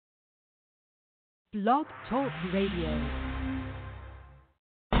Blog Talk Radio.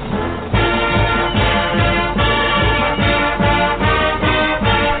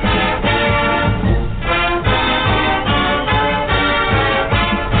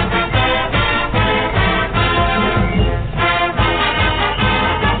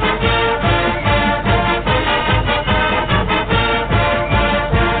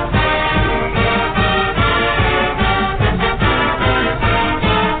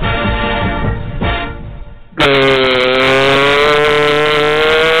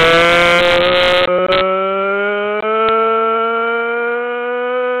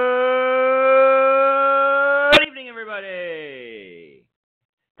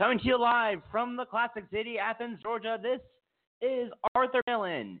 Coming to you live from the Classic City, Athens, Georgia, this is Arthur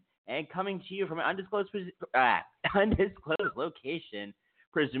Millen, and coming to you from an undisclosed location,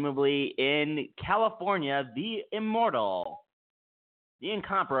 presumably in California, the immortal, the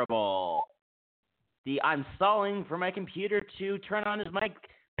incomparable, I'm stalling for my computer to turn on his mic,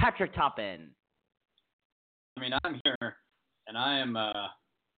 Patrick Toppin. I mean, I'm here, and I am,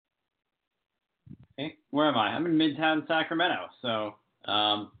 hey, where am I? I'm in Midtown Sacramento, so,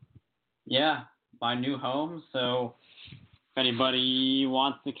 yeah, my new home, so if anybody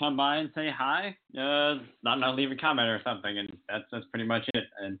wants to come by and say hi, leave a comment or something, and that's pretty much it.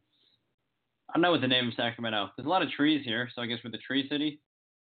 And I don't know what the name of Sacramento. There's a lot of trees here, so I guess we're the tree city.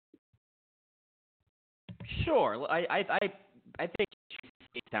 Sure, I think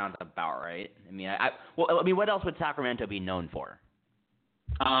it sounds about right. I mean, what else would Sacramento be known for?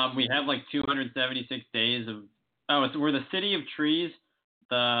 We have like 276 days of. We're the city of trees,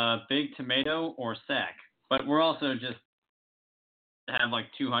 the big tomato, or Sac. But we're also just have like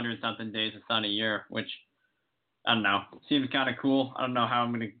 200-something days of sun a year, which, I don't know, seems kind of cool. I don't know how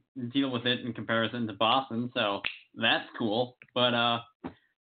I'm going to deal with it in comparison to Boston, so that's cool. But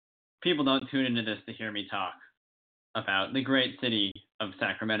people don't tune into this to hear me talk about the great city of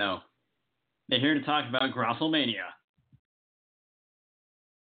Sacramento. They're here to talk about Groselmania.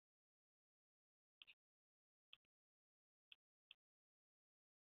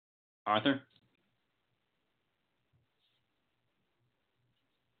 Arthur?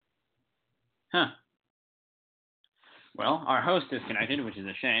 Huh. Well, our host disconnected, which is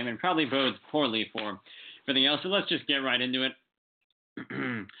a shame, and probably bodes poorly for everything else, so let's just get right into it.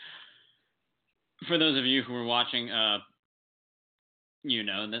 For those of you who were watching, you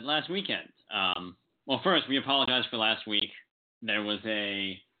know that last weekend, well, first, we apologize for last week. There was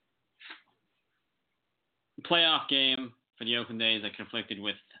a playoff game for the Oakland A's that conflicted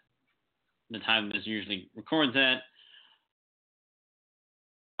with the time this usually records at.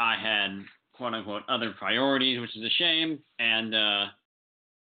 I had, quote-unquote, other priorities, which is a shame, and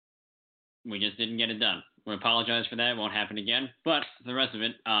we just didn't get it done. We apologize for that. It won't happen again. But for the rest of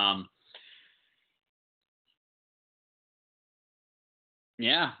it,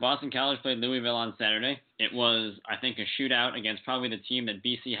 yeah, Boston College played Louisville on Saturday. It was, I think, a shootout against probably the team that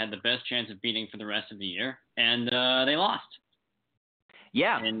BC had the best chance of beating for the rest of the year, and they lost.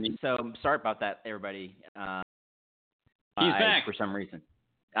 Yeah, so sorry about that, everybody. He's back. For some reason.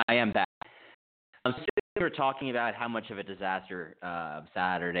 I am back. So we were talking about how much of a disaster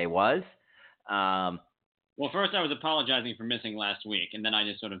Saturday was. Well, first I was apologizing for missing last week, and then I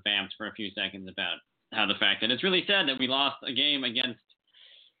just sort of vamped for a few seconds about how the fact that it's really sad that we lost a game against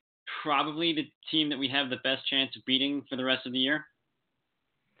probably the team that we have the best chance of beating for the rest of the year.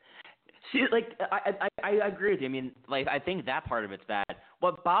 See, like, I agree with you. I mean, like, I think that part of it's bad.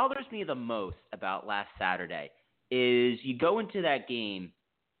 What bothers me the most about last Saturday is you go into that game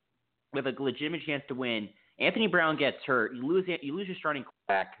with a legitimate chance to win. Anthony Brown gets hurt. You lose your starting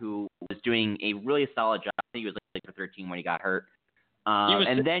quarterback who was doing a really solid job. I think he was like for 13 when he got hurt.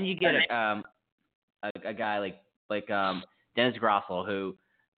 And then you get a guy like Dennis Grossel who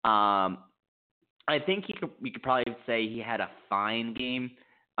I think we could probably say he had a fine game.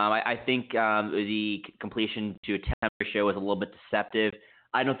 I think the completion to attempt ratio was a little bit deceptive.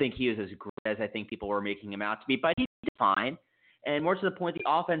 I don't think he was as great as I think people were making him out to be, but he did fine. And more to the point, the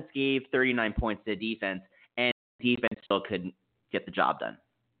offense gave 39 points to the defense, and the defense still couldn't get the job done.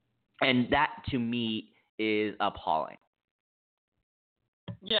 And that, to me, is appalling.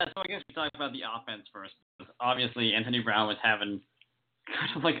 Yeah, so I guess we talked about the offense first. Obviously, Anthony Brown was having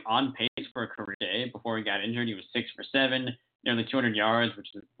kind of like on pace for a career day before he got injured. He was 6 for 7, nearly 200 yards, which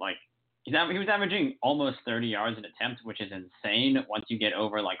is like he was averaging almost 30 yards an attempt, which is insane once you get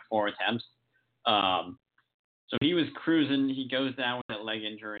over like 4 attempts. So he was cruising. He goes down with that leg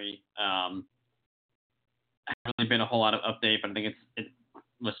injury. Hasn't really been a whole lot of update, but I think it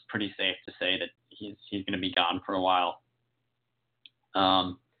was pretty safe to say that he's going to be gone for a while.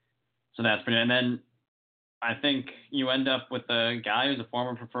 So that's pretty. And then I think you end up with a guy who's a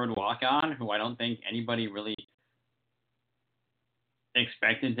former preferred walk-on, who I don't think anybody really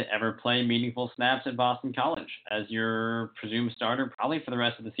expected to ever play meaningful snaps at Boston College as your presumed starter, probably for the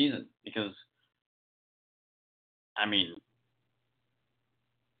rest of the season. Because, I mean,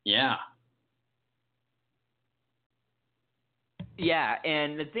 yeah. Yeah,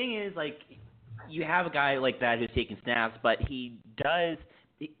 and the thing is, like, you have a guy like that who's taking snaps, but he does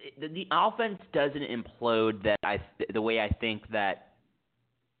the offense doesn't implode the way I think that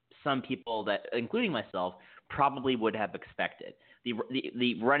some people, that including myself, probably would have expected.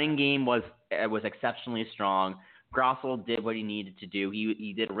 The running game was exceptionally strong. Grossel did what he needed to do.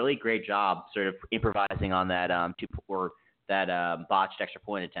 He did a really great job sort of improvising on that botched extra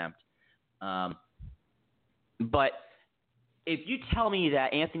point attempt. But if you tell me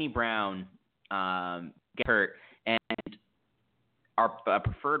that Anthony Brown gets hurt and our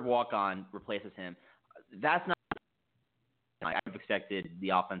preferred walk-on replaces him, that's not. I would have expected the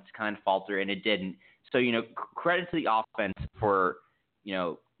offense to kind of falter, and it didn't. So, credit to the offense for,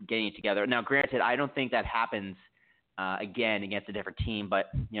 getting it together. Now, granted, I don't think that happens again against a different team,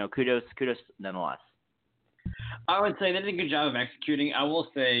 but, kudos nonetheless. I would say they did a good job of executing. I will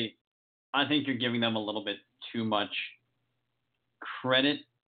say I think you're giving them a little bit too much credit.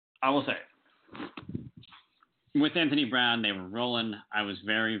 I will say, with Anthony Brown, they were rolling. I was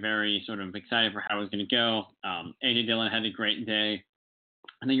very, very sort of excited for how it was going to go. A.J. Dillon had a great day.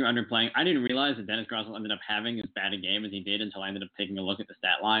 I think you're underplaying. I didn't realize that Dennis Grossel ended up having as bad a game as he did until I ended up taking a look at the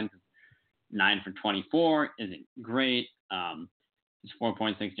stat line. 9 for 24 isn't great. It's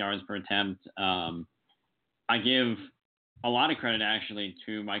 4.6 yards per attempt. I give a lot of credit, actually,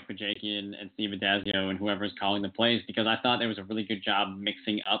 to Mike Pajakian and Steve Adazio and whoever's calling the plays, because I thought there was a really good job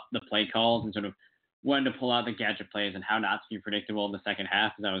mixing up the play calls and sort of when to pull out the gadget plays and how not to be predictable in the second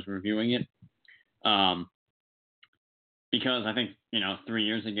half as I was reviewing it. Because I think, 3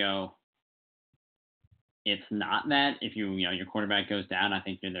 years ago, it's not that. If your quarterback goes down, I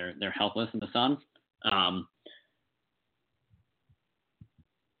think they're helpless in the sun.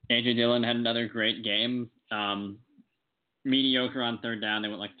 A.J. Dillon had another great game. Mediocre on third down. They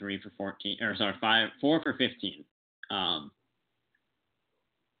went like 4 for 15.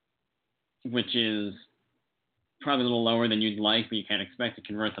 Which is probably a little lower than you'd like, but you can't expect to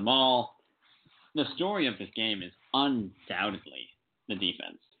convert them all. The story of this game is undoubtedly the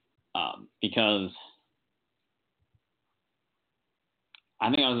defense, because I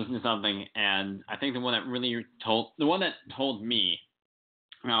think I was listening to something, and I think the one that told me,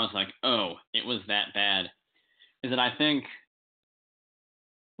 and I was like, oh, it was that bad, is that I think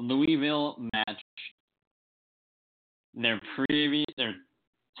Louisville matched their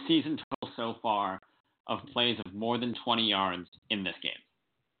season total so far of plays of more than 20 yards in this game.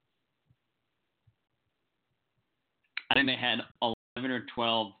 I think they had 11 or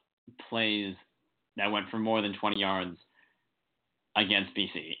 12 plays that went for more than 20 yards against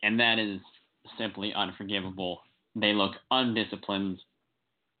BC, and that is simply unforgivable. They look undisciplined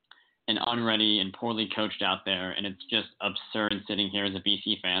and unready and poorly coached out there, and it's just absurd sitting here as a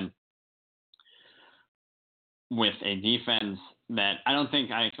BC fan with a defense that I don't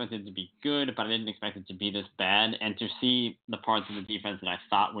think I expected to be good, but I didn't expect it to be this bad. And to see the parts of the defense that I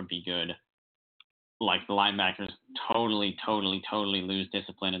thought would be good, like the linebackers totally lose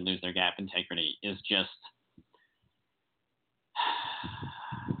discipline and lose their gap integrity, is just,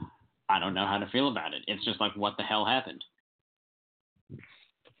 I don't know how to feel about it. It's just like, what the hell happened?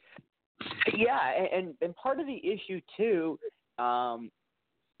 Yeah, and part of the issue too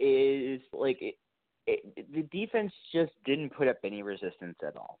is like the defense just didn't put up any resistance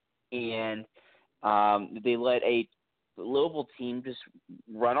at all, and they let a Louisville team just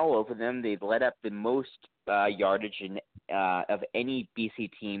run all over them. They let up the most yardage of any BC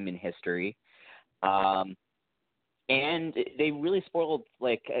team in history, and they really spoiled.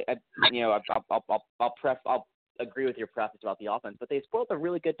 Like I'll agree with your preface about the offense, but they spoiled a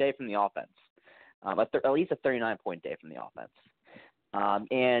really good day from the offense. At least a 39-point day from the offense.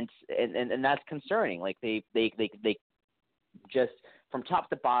 And that's concerning. Like they just from top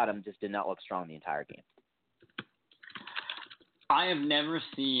to bottom just did not look strong the entire game. I have never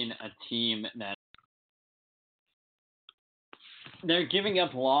seen a team that they're giving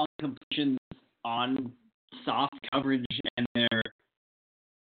up long completions on soft coverage, and they're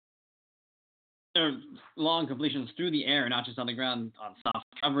long completions through the air, not just on the ground on soft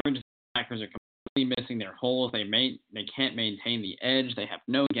coverage. Packers are completely missing their holes. They can't maintain the edge. They have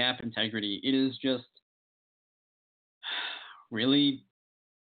no gap integrity. It is just really,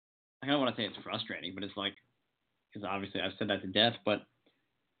 I don't want to say it's frustrating, but it's like, because obviously I've said that to death, but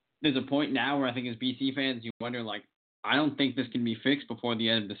there's a point now where I think as BC fans, you wonder, like, I don't think this can be fixed before the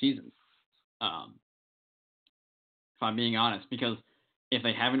end of the season. If I'm being honest, because if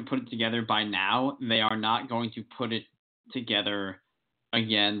they haven't put it together by now, they are not going to put it together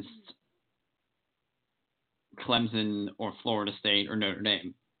against Clemson or Florida State or Notre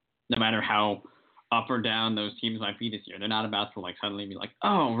Dame, no matter how up or down those teams might be this year. They're not about to like suddenly be like,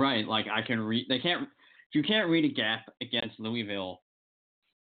 oh, right, like I can read. They can't. If you can't read a gap against Louisville,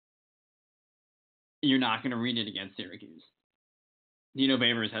 you're not going to read it against Syracuse. Dino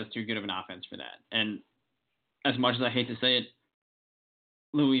Babers has too good of an offense for that. And as much as I hate to say it,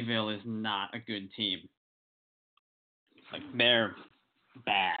 Louisville is not a good team. Like, they're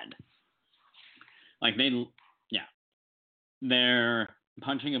bad. Like, they're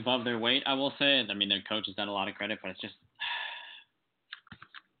punching above their weight, I will say. I mean, their coach has done a lot of credit, but it's just,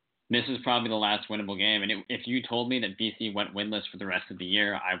 this is probably the last winnable game. And if you told me that BC went winless for the rest of the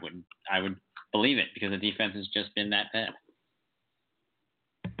year, I would believe it, because the defense has just been that bad.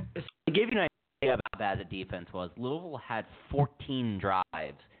 To give you an idea about how bad the defense was, Louisville had 14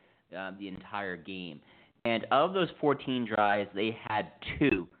 drives the entire game. And of those 14 drives, they had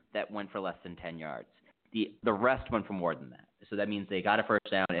 2 that went for less than 10 yards. The rest went for more than that. So that means they got a first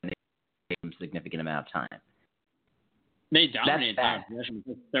down and they gave them a significant amount of time. They dominated time of possession,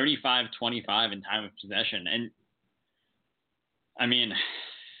 35-25 in time of possession. And, I mean,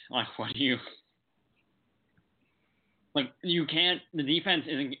 like, what do you... Like, you can't... The defense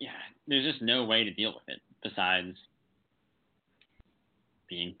isn't... Yeah, there's just no way to deal with it besides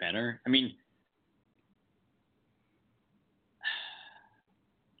being better. I mean...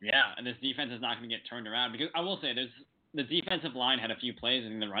 Yeah, and this defense is not going to get turned around, because I will say the defensive line had a few plays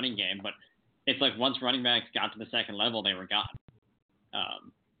in the running game, but it's like once running backs got to the second level, they were gone.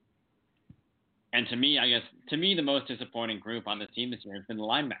 And to me, the most disappointing group on this team this year has been the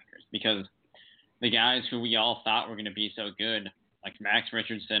linebackers, because the guys who we all thought were going to be so good, like Max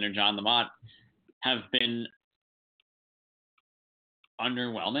Richardson or John Lamont, have been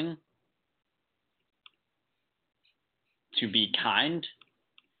underwhelming, to be kind.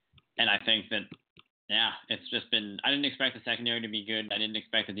 And I think that, yeah, it's just been – I didn't expect the secondary to be good. I didn't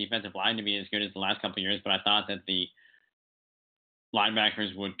expect the defensive line to be as good as the last couple of years, but I thought that the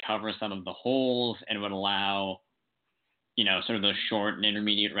linebackers would cover some of the holes and would allow, you know, sort of those short and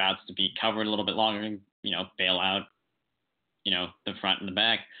intermediate routes to be covered a little bit longer and, you know, bail out, you know, the front and the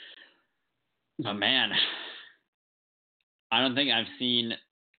back. But, man, I don't think I've seen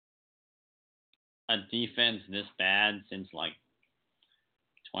a defense this bad since, like,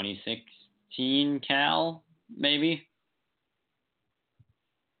 2016 Cal, maybe.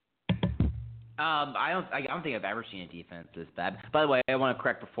 I don't think I've ever seen a defense this bad. By the way, I want to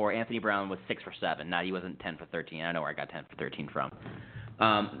correct before. Anthony Brown was 6 for 7. Now, he wasn't 10 for 13. I know where I got 10 for 13 from.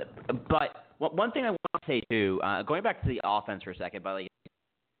 But one thing I want to say too, going back to the offense for a second, but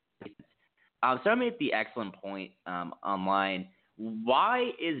someone made the excellent point online.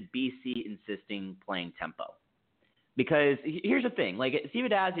 Why is BC insisting playing tempo? Because here's the thing, like Steve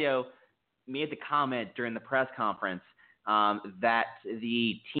Addazio made the comment during the press conference that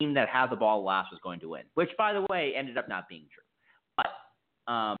the team that had the ball last was going to win, which, by the way, ended up not being true. But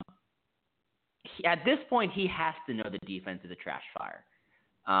at this point, he has to know the defense is a trash fire.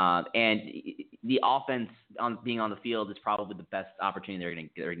 And the offense being on the field is probably the best opportunity they're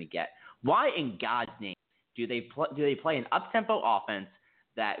going to get. Why in God's name do they play an up-tempo offense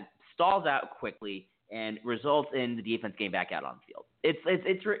that stalls out quickly and results in the defense getting back out on the field?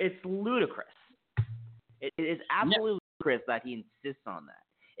 It's ludicrous. It is absolutely ludicrous that he insists on that.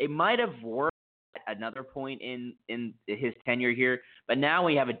 It might have worked at another point in his tenure here, but now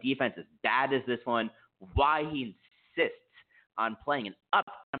we have a defense as bad as this one. Why he insists on playing an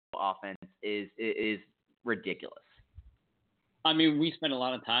up-tempo offense is ridiculous. I mean, we spent a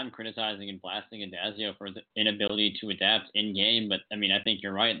lot of time criticizing and blasting Addazio for his inability to adapt in-game, but, I mean, I think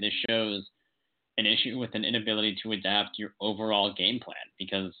you're right. This shows an issue with an inability to adapt your overall game plan,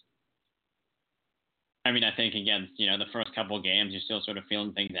 because, I mean, I think against, you know, the first couple of games, you're still sort of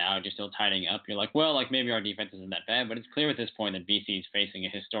feeling things out, you're still tightening up. You're like, well, like maybe our defense isn't that bad, but it's clear at this point that BC is facing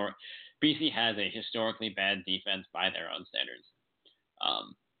BC has a historically bad defense by their own standards.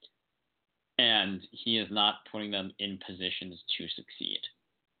 And he is not putting them in positions to succeed.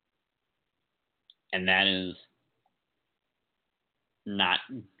 And that is not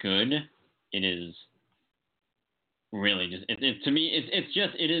good. It is really just, to me,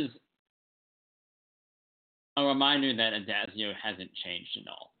 it is a reminder that Addazio hasn't changed at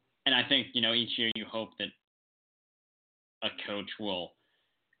all. And I think, you know, each year you hope that a coach will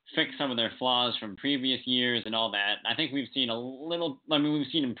fix some of their flaws from previous years and all that. I think we've seen we've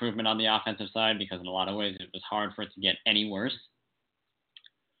seen improvement on the offensive side because in a lot of ways it was hard for it to get any worse.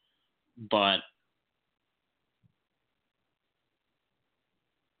 But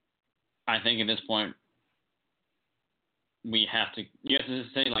I think at this point, you have to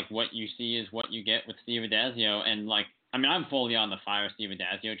say, like, what you see is what you get with Steve Addazio. And, like, I mean, I'm fully on the fire Steve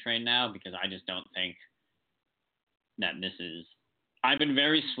Addazio train now because I just don't think that this is – I've been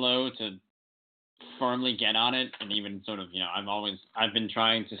very slow to firmly get on it, and even sort of, I've been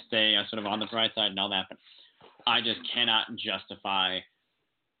trying to stay sort of on the bright side and all that, but I just cannot justify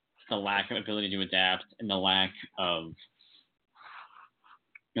the lack of ability to adapt and the lack of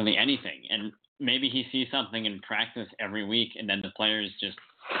really anything. And maybe he sees something in practice every week, and then the players just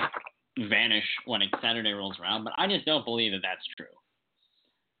vanish when Saturday rolls around. But I just don't believe that that's true.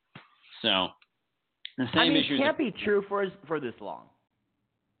 So the same issues. It can't be true for this long.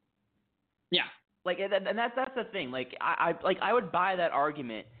 Yeah. Like, and that's the thing. Like, I would buy that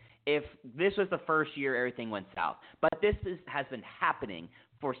argument if this was the first year everything went south. But this has been happening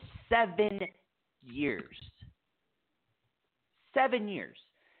for 7 years. 7 years.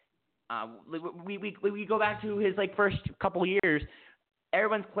 We go back to his first couple years.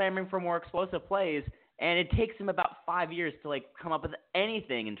 Everyone's clamoring for more explosive plays, and it takes him about 5 years to come up with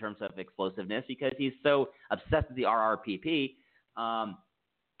anything in terms of explosiveness because he's so obsessed with the RRPP.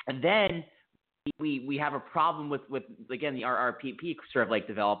 And then we have a problem with again the RRPP sort of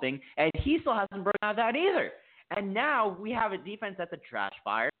developing, and he still hasn't broken out of that either. And now we have a defense that's a trash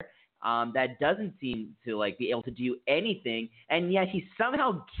fire. That doesn't seem to be able to do anything, and yet he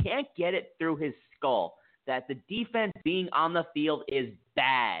somehow can't get it through his skull that the defense being on the field is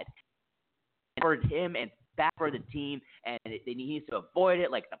bad for him and bad for the team, and he needs to avoid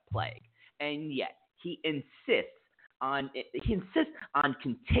it like the plague. And yet he insists on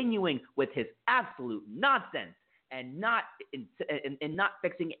continuing with his absolute nonsense and not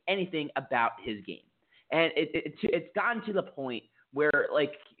fixing anything about his game. And it's gotten to the point where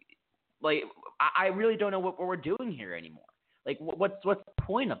I really don't know what we're doing here anymore. What's the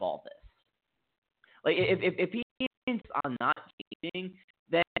point of all this? If he insists on not changing,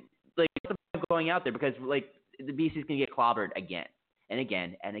 then what's the point of going out there? Because the BC's gonna get clobbered again and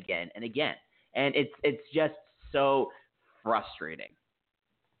again and again and again, and it's just so frustrating.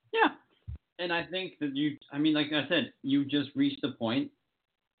 Yeah, and I think that like I said, you just reached the point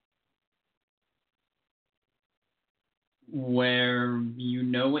where you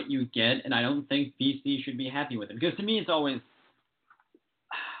know what you get, and I don't think BC should be happy with it. Because to me, it's always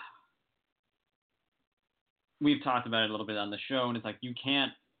we've talked about it a little bit on the show, and it's you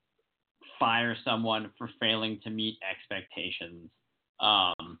can't fire someone for failing to meet expectations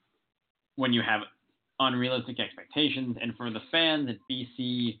when you have unrealistic expectations. And for the fans at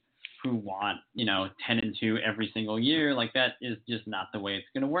BC who want 10-2 every single year, that is just not the way it's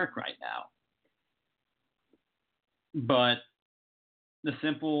going to work right now. But the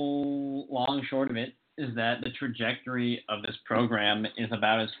simple long and short of it is that the trajectory of this program is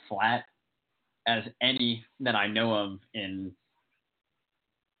about as flat as any that I know of in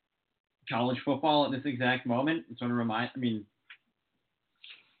college football at this exact moment. It sort of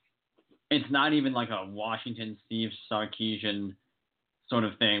it's not even a Washington Steve Sarkisian sort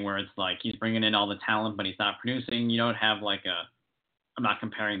of thing where it's he's bringing in all the talent, but he's not producing. You don't have I'm not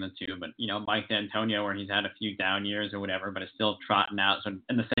comparing the two, but, Mike D'Antonio, where he's had a few down years or whatever, but is still trotting out. So,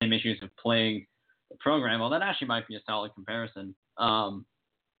 and the same issues of playing the program. Well, that actually might be a solid comparison.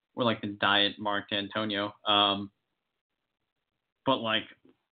 We're the diet Mark D'Antonio. But,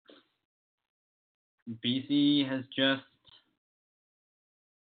 BC has just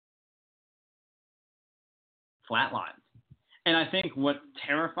flatlined. And I think what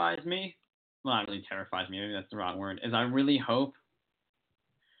terrifies me, well, not really terrifies me, maybe that's the wrong word, is I really hope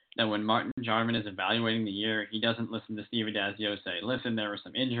that when Martin Jarman is evaluating the year, he doesn't listen to Steve Addazio say, listen, there were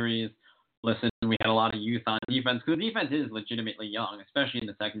some injuries. Listen, we had a lot of youth on defense. Because the defense is legitimately young, especially in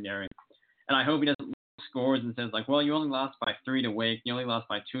the secondary. And I hope he doesn't scores and says, well, you only lost by 3 to Wake. You only lost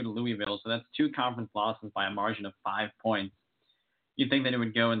by 2 to Louisville. So that's 2 conference losses by a margin of 5 points. You'd think that it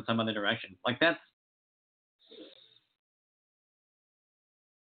would go in some other direction.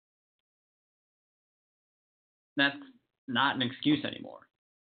 That's not an excuse anymore.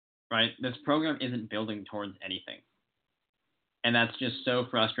 Right? This program isn't building towards anything. And that's just so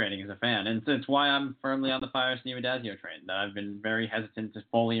frustrating as a fan. And so it's why I'm firmly on the fire Steve Addazio train that I've been very hesitant to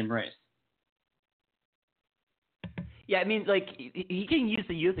fully embrace. Yeah, I mean, he can use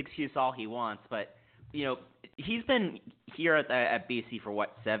the youth excuse all he wants, but, he's been here at BC for,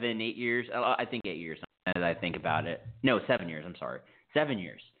 7, 8 years? I think 8 years, as I think about it. No, 7 years, I'm sorry. 7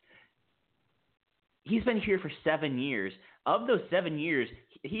 years. he's been here for 7 years. Of those 7 years,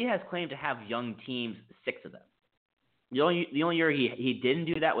 he has claimed to have young teams, 6 of them. The only year he didn't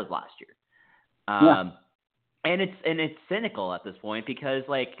do that was last year. And it's cynical at this point because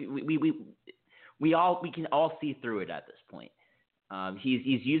like we can all see through it at this point.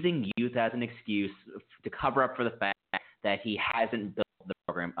 He's using youth as an excuse to cover up for the fact that he hasn't built the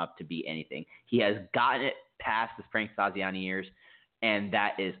program up to be anything. He has gotten it past the Frank Spaziani years, and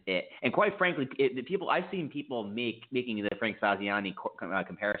that is it. And quite frankly, I've seen people making the Frank Spaziani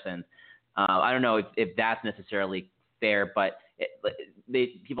comparisons. I don't know if that's necessarily fair, but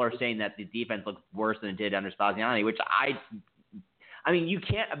people are saying that the defense looks worse than it did under Spaziani, which I mean, you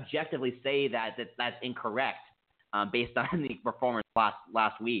can't objectively say that's incorrect based on the performance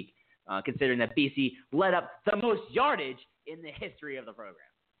last week, considering that BC led up the most yardage in the history of the program.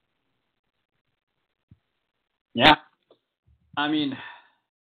 Yeah. I mean,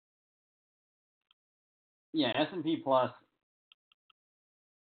 yeah, S&P Plus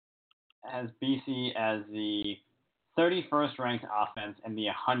has BC as the 31st ranked offense and the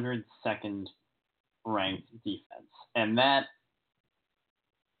 102nd ranked defense. And that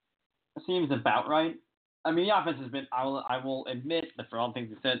seems about right. I mean, the offense has been, I will admit that for all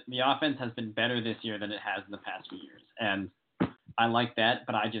things said, the offense has been better this year than it has in the past few years. And I like that,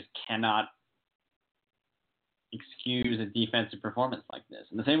 but I just cannot excuse a defensive performance like this.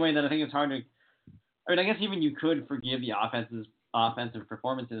 In the same way that I think it's hard to, I mean, I guess even you could forgive the offensive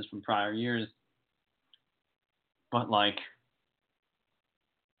performances from prior years, but like,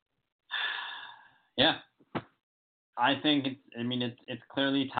 yeah, I think it's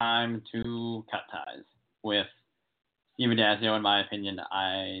clearly time to cut ties with Steve Addazio, in my opinion.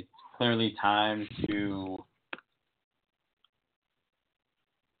 It's clearly time to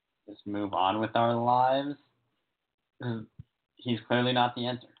just move on with our lives. He's clearly not the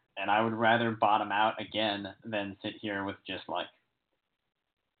answer. And I would rather bottom out again than sit here with just like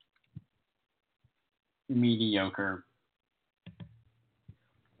mediocre.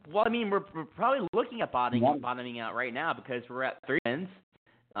 Well, I mean, we're probably looking at bottoming out right now because we're at 3 wins.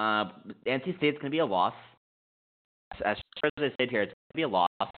 NC State's going to be a loss. As far as I said here, it's going to be a loss.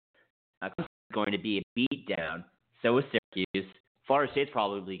 It's going to be a beatdown. So is Syracuse. Florida State's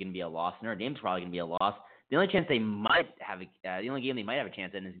probably going to be a loss. Notre Dame's probably going to be a loss. The only chance they might have, the only game they might have a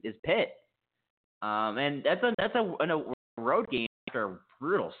chance in is Pitt. And that's a road game after a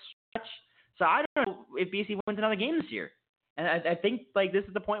brutal stretch. So I don't know if BC wins another game this year. And I think like this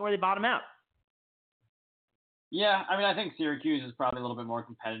is the point where they bottom out. Yeah, I mean, I think Syracuse is probably a little bit more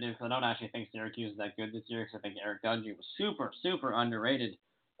competitive because I don't actually think Syracuse is that good this year because I think Eric Dungey was super, super underrated.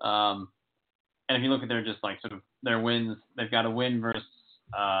 And if you look at their just like sort of their wins, they've got a win versus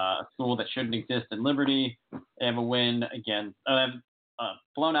a school that shouldn't exist in Liberty. They have a win against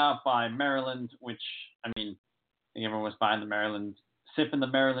blown out by Maryland, which I mean, I think everyone was buying the Maryland, sipping the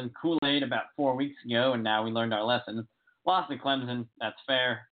Maryland Kool-Aid about 4 weeks ago, and now we learned our lesson. Lost to Clemson, that's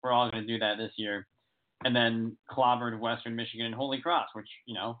fair. We're all going to do that this year. And then clobbered Western Michigan and Holy Cross, which,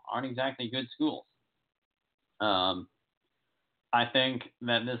 you know, aren't exactly good schools. I think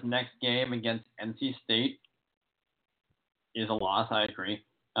that this next game against NC State is a loss. I agree.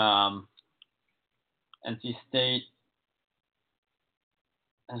 NC State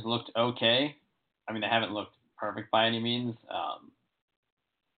has looked okay. I mean, they haven't looked perfect by any means.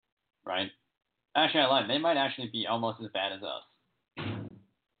 Right? Actually, I lied. They might actually be almost as bad as us.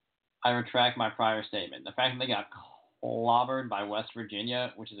 I retract my prior statement. The fact that they got clobbered by West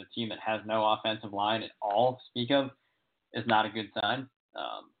Virginia, which is a team that has no offensive line at all to speak of, is not a good sign.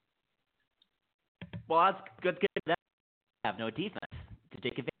 Well, that's good. That have no defense to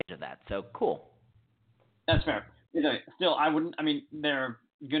take advantage of that. So cool. That's fair. Still, I wouldn't. I mean, they're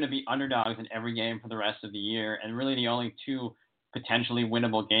going to be underdogs in every game for the rest of the year, and really the only two potentially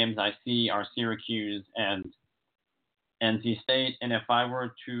winnable games I see are Syracuse and NC State. And if I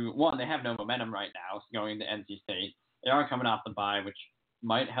were to, one, they have no momentum right now going to NC State. They are coming off the bye, which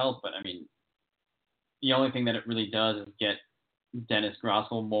might help, but I mean, the only thing that it really does is get Dennis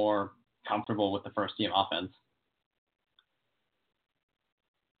Grossel more comfortable with the first team offense.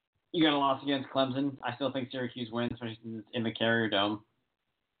 You got a loss against Clemson. I still think Syracuse wins, especially in the Carrier Dome.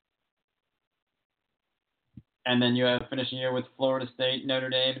 And then you have finishing year with Florida State, Notre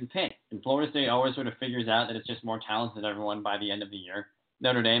Dame, and Pitt. And Florida State always sort of figures out that it's just more talented than everyone by the end of the year.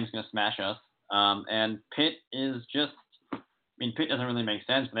 Notre Dame's going to smash us. And Pitt is just, I mean, Pitt doesn't really make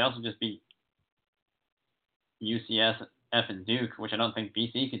sense, but they also just beat UCF and Duke, which I don't think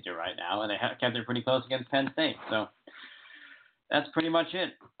BC could do right now. And they kept it pretty close against Penn State. So that's pretty much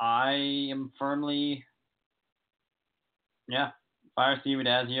it. I am firmly, fire Steve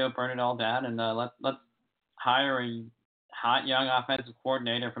Adazio, burn it all down, and let's hire a hot young offensive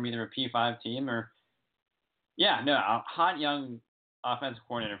coordinator from either a P5 team or a hot young offensive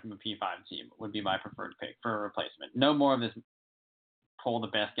coordinator from a P5 team would be my preferred pick for a replacement. No more of this pull the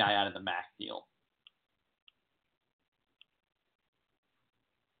best guy out of the max deal.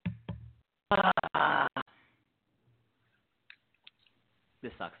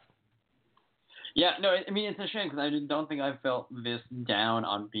 This sucks. Yeah, no, I mean, it's a shame because I don't think I've felt this down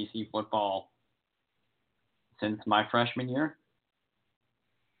on BC football since my freshman year.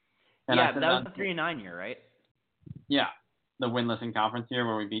 And yeah, that was the 3-9 year, right? Yeah, the winless in conference year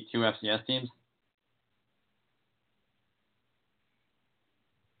where we beat 2 FCS teams.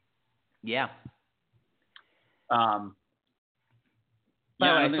 Yeah. By the way,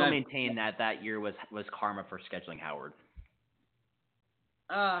 I still maintain that year was karma for scheduling Howard.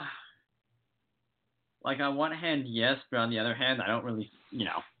 Like on one hand, yes, but on the other hand, I don't really,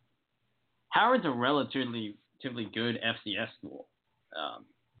 Howard's a relatively good FCS school.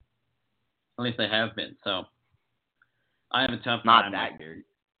 At least they have been. So I have a tough time.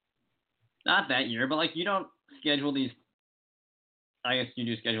 Not that year, but like you don't schedule these. I guess you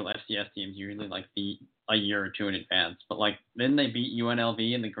do schedule FCS teams usually like a year or two in advance. But like then they beat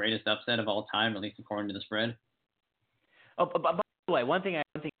UNLV in the greatest upset of all time, at least according to the spread. Oh, but by the way, one thing I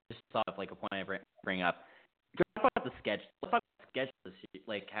just thought of, like a point I bring up. Talk about the schedule. Let's talk about the schedule this year.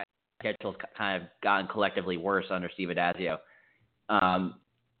 Like how schedules kind of gotten collectively worse under Steve Adazio.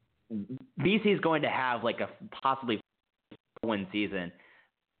 BC is going to have like a possibly 4-win season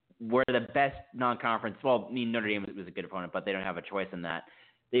where the best non-conference, well, I mean, Notre Dame was a good opponent, but they don't have a choice in that.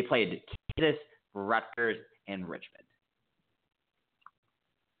 They played Kansas, Rutgers, and Richmond.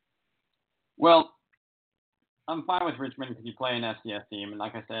 Well, I'm fine with Richmond because you play an FCS team, and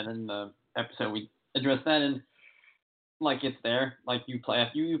like I said in the episode, we addressed that, and like it's there. Like you play,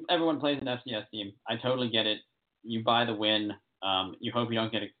 everyone plays an FCS team. I totally get it. You buy the win. You hope you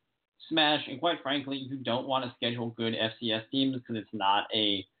don't get a smash, and quite frankly, you don't want to schedule good FCS teams because it's not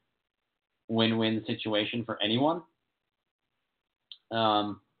a win-win situation for anyone.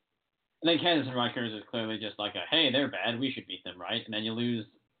 And then Kansas and Rutgers is clearly just like hey, they're bad, we should beat them, right? And then you lose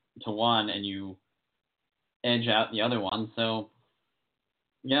to one and you edge out the other one. So,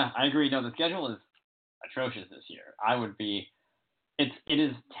 yeah, I agree. No, the schedule is atrocious this year. It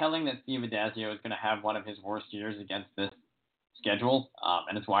is telling that Steve Adazio is going to have one of his worst years against this schedule,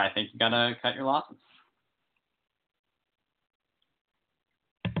 and it's why I think you got to cut your losses.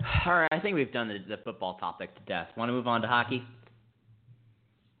 All right, I think we've done the football topic to death. Want to move on to hockey?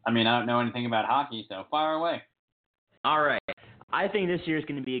 I mean, I don't know anything about hockey, so fire away. All right. I think this year is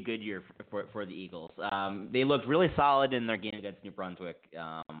going to be a good year for the Eagles. They looked really solid in their game against New Brunswick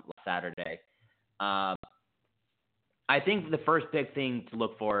last Saturday. I think the first big thing to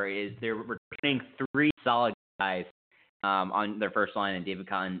look for is they're returning 3 solid guys on their first line, and David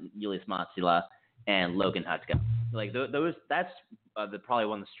Cotton, Julius Matsula, and Logan Hutska. Like that's probably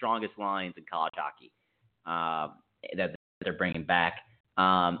one of the strongest lines in college hockey that they're bringing back,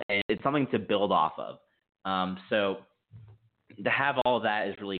 and it's something to build off of. So to have all of that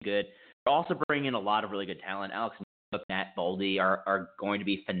is really good. They're also bringing in a lot of really good talent. Alex Newhook, Matt Boldy are going to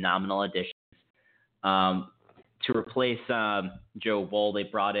be phenomenal additions. To replace Joe Woll, they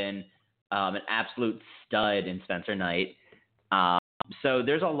brought in an absolute stud in Spencer Knight. So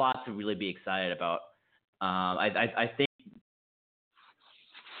there's a lot to really be excited about. I think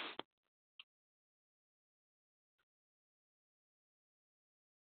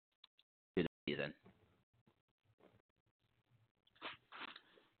season.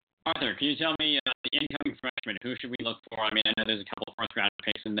 Arthur, can you tell me the incoming freshmen, who should we look for? I mean, I know there's a couple of first-round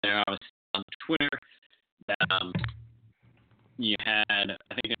picks in there. I was on Twitter that you had,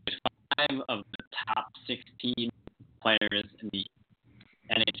 I think there's 5 of the top 16 players in the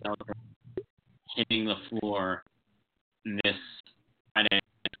NHL hitting the floor this Friday in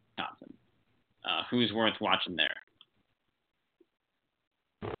Wisconsin. Who's worth watching there?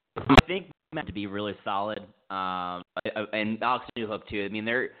 I think meant to be really solid, and Alex Newhook too. I mean,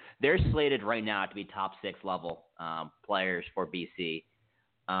 they're slated right now to be top 6 level players for BC.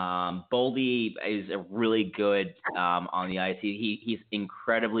 Boldy is a really good on the ice. He's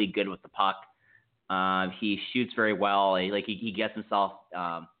incredibly good with the puck. He shoots very well. He gets himself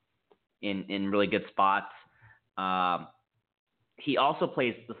in really good spots. He also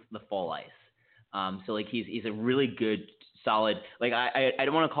plays the full ice. So he's a really good, solid. I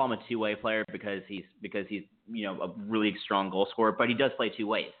don't want to call him a two-way player because he's a really strong goal scorer, but he does play 2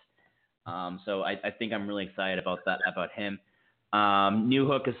 ways. So I think I'm really excited about him.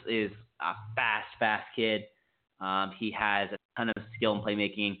 Newhook is a fast kid. He has a ton of skill in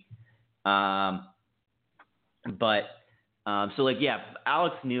playmaking. Alex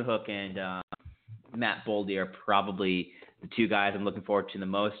Newhook and Matt Boldy are probably the two guys I'm looking forward to the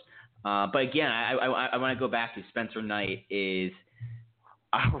most. But again, I want to go back to Spencer Knight is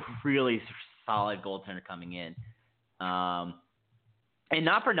a really solid goaltender coming in. And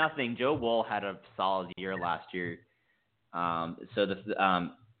not for nothing, Joe Woll had a solid year last year.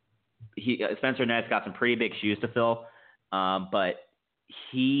 Spencer Knight's got some pretty big shoes to fill, but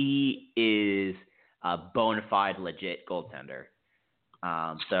he is a bona fide, legit goaltender.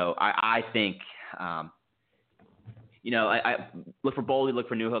 So I think, I look for Boldy, look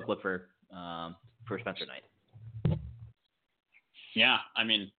for Newhook, look for Spencer Knight. Yeah, I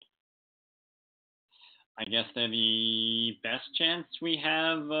mean, I guess they're the best chance we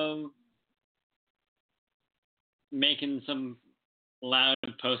have of making some loud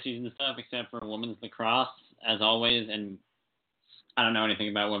postseason stuff, except for women's lacrosse, as always. And I don't know anything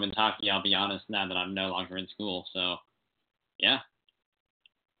about women's hockey, I'll be honest, now that I'm no longer in school. So, yeah.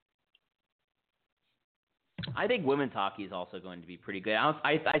 I think women's hockey is also going to be pretty good.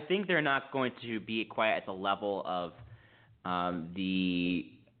 I think they're not going to be quite at the level of the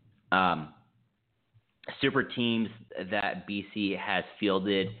super teams that BC has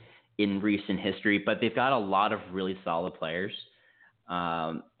fielded in recent history, but they've got a lot of really solid players,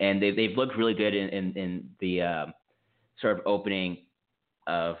 and they've looked really good in the sort of opening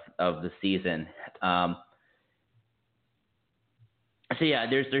of the season. So yeah,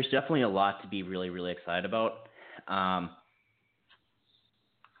 there's definitely a lot to be really, really excited about. I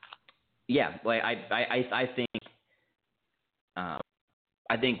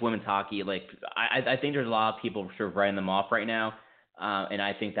think women's hockey, I think there's a lot of people sort of writing them off right now, and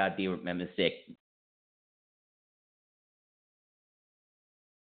I think that'd be a mistake.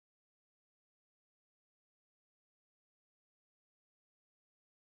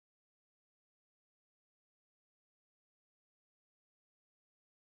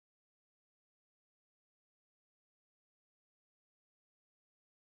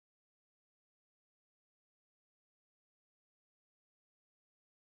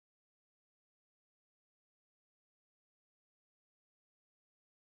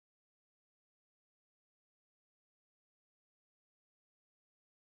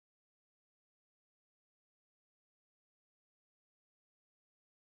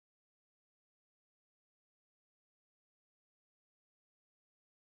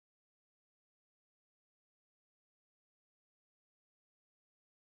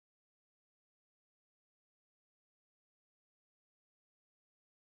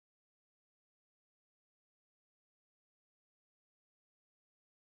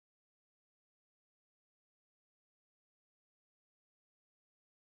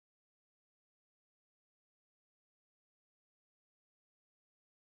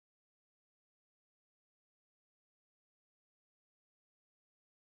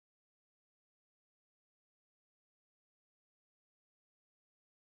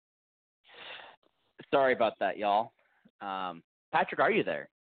 Sorry about that, y'all. Patrick, are you there?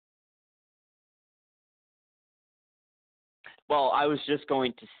 Well, I was just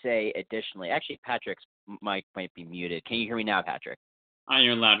going to say additionally, actually, Patrick's mic might be muted. Can you hear me now, Patrick? I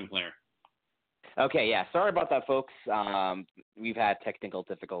hear loud and clear. Okay, yeah. Sorry about that, folks. We've had technical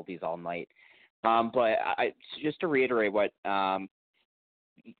difficulties all night. But just to reiterate what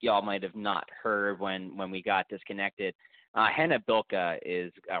y'all might have not heard when we got disconnected, Hannah Bilka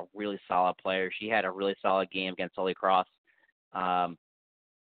is a really solid player. She had a really solid game against Holy Cross.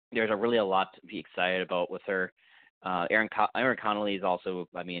 There's a lot to be excited about with her. Erin Connolly is also,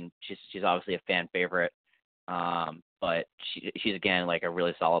 I mean, she's obviously a fan favorite, but she's again like a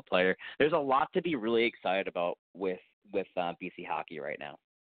really solid player. There's a lot to be really excited about with BC hockey right now.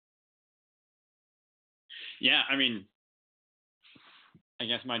 Yeah, I mean, I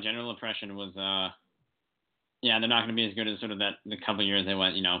guess my general impression was, they're not going to be as good as sort of the couple of years they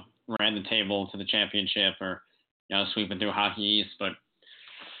went, ran the table to the championship or, sweeping through Hockey East. But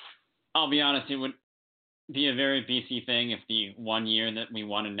I'll be honest, it would be a very BC thing if the one year that we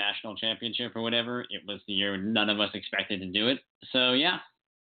won a national championship or whatever, it was the year none of us expected to do it. So, yeah.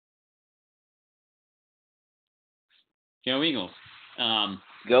 Go Eagles.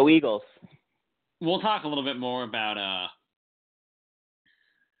 Go Eagles. We'll talk a little bit more about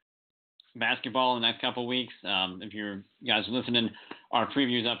basketball in the next couple of weeks. If you guys are listening, our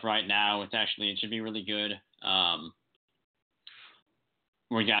preview's up right now. It should be really good.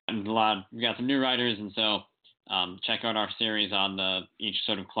 We got some new writers, and so check out our series on each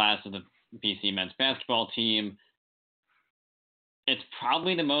sort of class of the BC men's basketball team. It's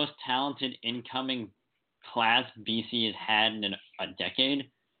probably the most talented incoming class BC has had in a decade,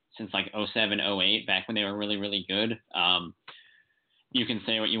 since like 07, 08, back when they were really, really good. You can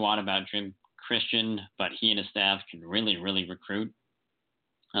say what you want about Jim Christian, but he and his staff can really, really recruit.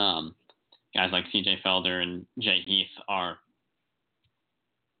 Guys like CJ Felder and Jay Heath are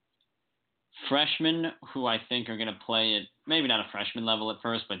freshmen who I think are going to play at maybe not a freshman level at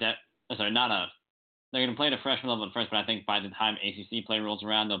first, but they're going to play at a freshman level at first, but I think by the time ACC play rolls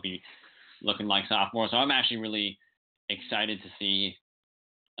around, they'll be looking like sophomores. So I'm actually really excited to see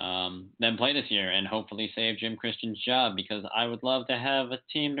them play this year and hopefully save Jim Christian's job, because I would love to have a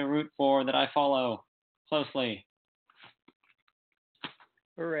team to root for that I follow closely.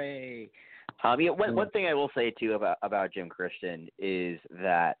 Hooray. One thing I will say too about Jim Christian is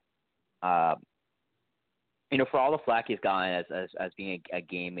that for all the flack he's gotten as being a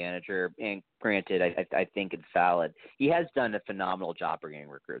game manager, and granted, I think it's valid, he has done a phenomenal job bringing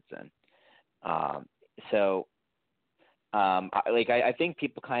recruits in. I think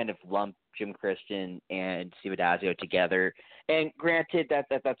people kind of lump Jim Christian and Steve Addazio together, and granted that's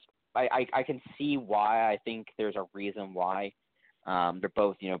I can see why. I think there's a reason why. They're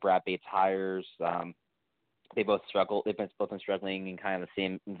both Brad Bates hires. They both struggle. They've both been struggling in kind of the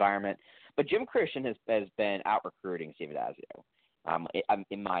same environment. But Jim Christian has been out recruiting Steve Addazio,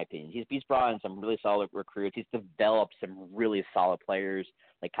 in my opinion. He's brought in some really solid recruits. He's developed some really solid players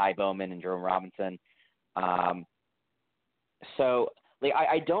like Kai Bowman and Jerome Robinson. I'm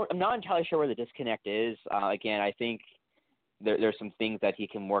not entirely sure where the disconnect is. Again, I think there's some things that he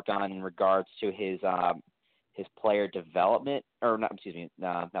can work on in regards to his player development, or not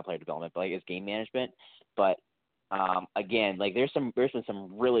player development, but like his game management. But again, like there's been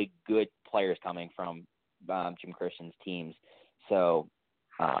some really good players coming from Jim Christian's teams. So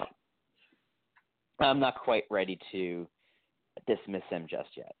I'm not quite ready to dismiss him just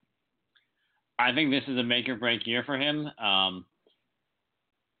yet. I think this is a make or break year for him.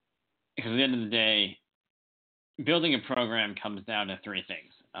 Because at the end of the day, building a program comes down to three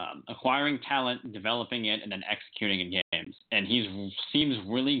things. Acquiring talent, developing it, and then executing in games. And he seems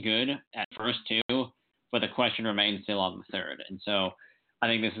really good at first two, but the question remains still on the third. And so I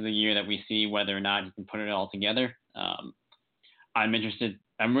think this is the year that we see whether or not he can put it all together.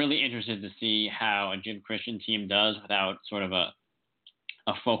 I'm really interested to see how a Jim Christian team does without sort of a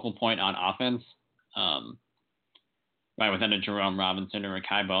focal point on offense. Without a Jerome Robinson or a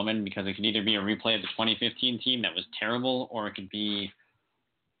Kai Bowman, because it could either be a replay of the 2015 team that was terrible, or it could be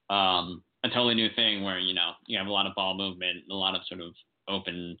a totally new thing where, you have a lot of ball movement, a lot of sort of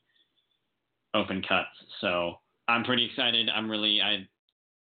open cuts. So I'm pretty excited. I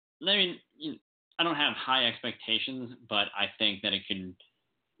don't have high expectations, but I think that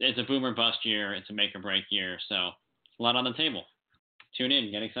it's a boom or bust year. It's a make or break year. So it's a lot on the table. Tune in,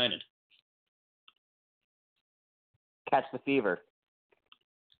 get excited. Catch the fever.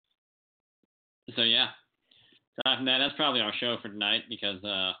 So yeah, that's probably our show for tonight, because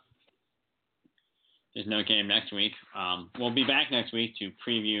there's no game next week. We'll be back next week to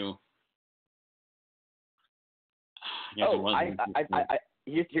preview.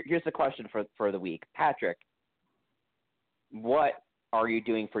 Here's the question for the week, Patrick. What are you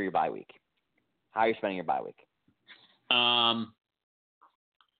doing for your bye week? How are you spending your bye week?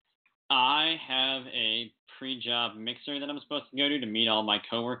 I have a pre-job mixer that I'm supposed to go to meet all my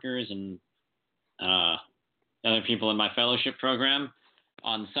coworkers and other people in my fellowship program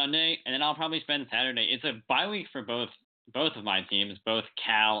on Sunday, and then I'll probably spend Saturday. It's a bye week for both of my teams, both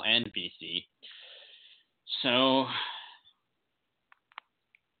Cal and BC. So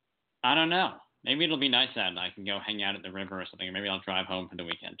I don't know. Maybe it'll be nice out and I can go hang out at the river or something, or maybe I'll drive home for the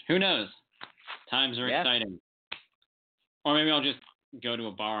weekend. Who knows? Times are exciting. Or maybe I'll just go to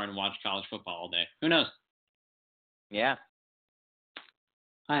a bar and watch college football all day. Who knows? Yeah.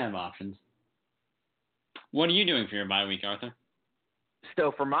 I have options. What are you doing for your bye week, Arthur?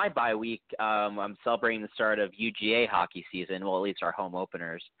 So for my bye week, I'm celebrating the start of UGA hockey season. Well, at least our home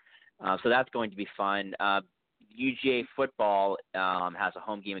openers. So that's going to be fun. UGA football has a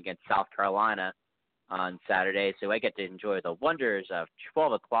home game against South Carolina on Saturday, so I get to enjoy the wonders of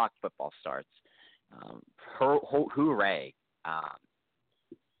 12 o'clock football starts. Hooray.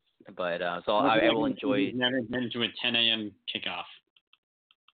 So I will enjoy. Never been to a 10 a.m. kickoff.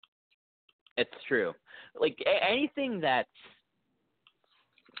 It's true. Like anything that's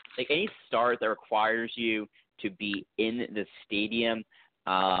like any start that requires you to be in the stadium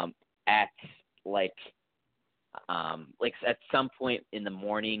at at some point in the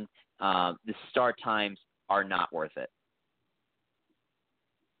morning, the start times are not worth it.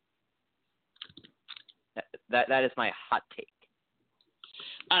 That is my hot take.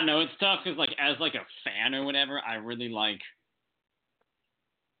 I don't know. It's tough because, like, as like a fan or whatever, I really like.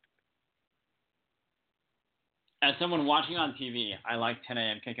 As someone watching on TV, I like 10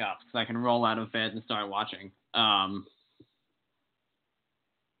 a.m. kickoffs because I can roll out of bed and start watching.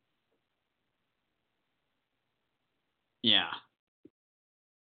 Yeah.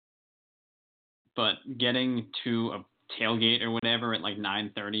 But getting to a tailgate or whatever at like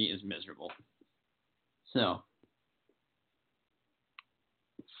 9:30 is miserable. So,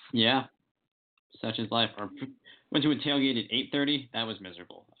 yeah, such is life. Or went to a tailgate at 8:30. That was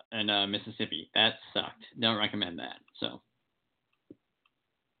miserable. And Mississippi, that sucked. Don't recommend that. So.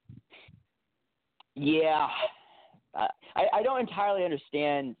 Yeah, I don't entirely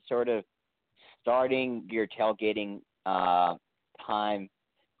understand sort of starting your tailgating time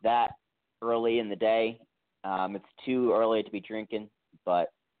that early in the day. It's too early to be drinking,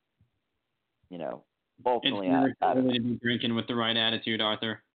 but ultimately, It's I don't really know. to be drinking with the right attitude,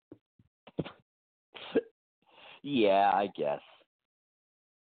 Arthur. Yeah, I guess.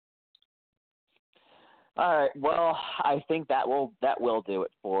 All right. Well, I think that will do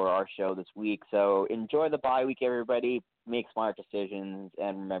it for our show this week. So enjoy the bye week, everybody. Make smart decisions,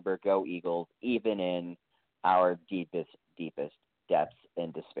 and remember, go Eagles, even in our deepest depths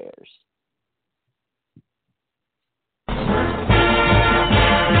and despairs.